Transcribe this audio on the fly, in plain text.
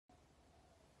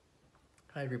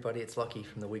Hi everybody, it's Lachy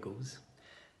from the Wiggles.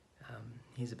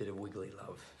 Here's a bit of wiggly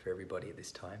love for everybody at this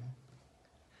time.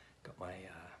 Got my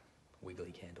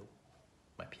wiggly candle,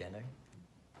 my piano.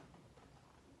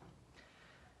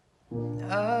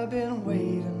 I've been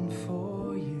waiting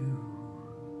for you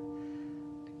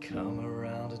to come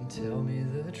around and tell me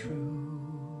the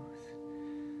truth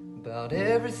about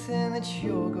everything that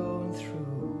you're going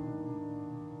through.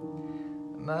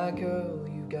 My girl,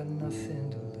 you got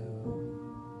nothing to lose.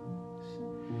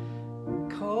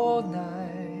 Cold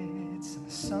nights and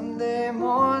a Sunday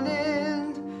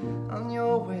morning on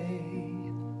your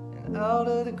way and out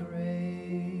of the grave.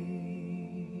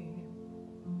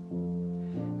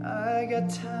 I got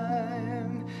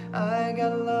time, I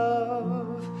got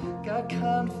love, got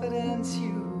confidence,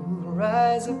 you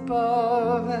rise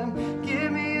above and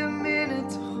give me a minute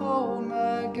to hold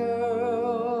my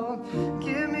girl.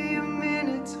 Give me a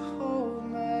minute to hold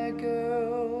my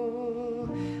girl.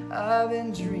 I've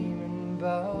been dreaming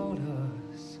about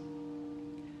us,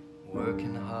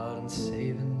 working hard and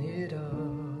saving it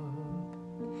up.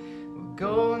 We'll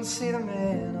go and see the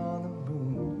man on the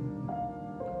moon.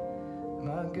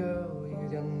 My girl, you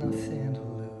got nothing to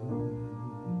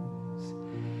lose.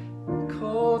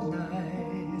 Cold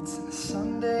nights and a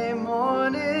Sunday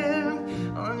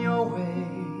morning on your way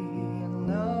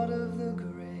and out of the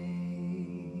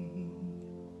grave.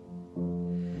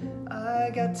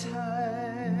 I got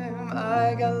time,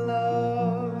 I got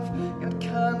love, got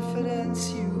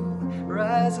confidence, you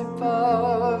rise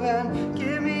above and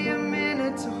give me a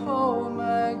minute to hold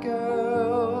my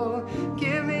girl.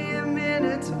 Give me a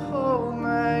minute to hold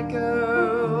my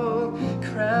girl.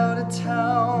 Crowded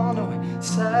town or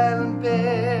silent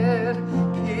bed,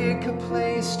 pick a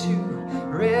place to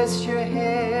rest your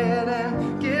head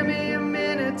and give me a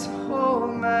minute to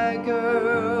hold my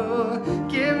girl.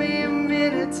 Give me a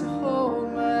minute to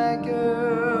hold my girl.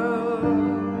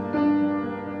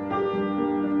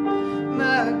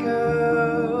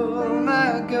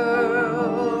 My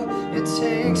girl, it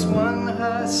takes one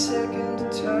hot second to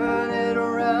turn it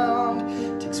around.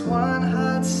 It takes one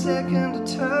hot second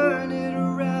to turn it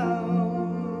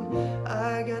around.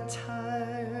 I got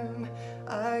time,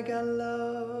 I got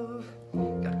love,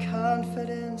 got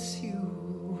confidence, you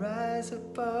rise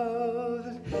above.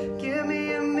 Give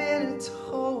me a minute to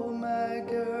hold my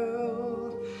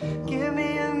girl. Give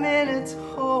me a minute to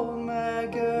hold my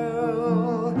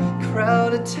girl.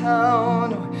 Crowded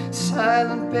town or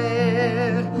silent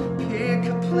bed, pick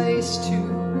a place to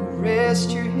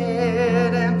rest your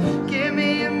head and give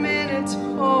me a minute to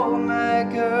hold my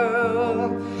girl.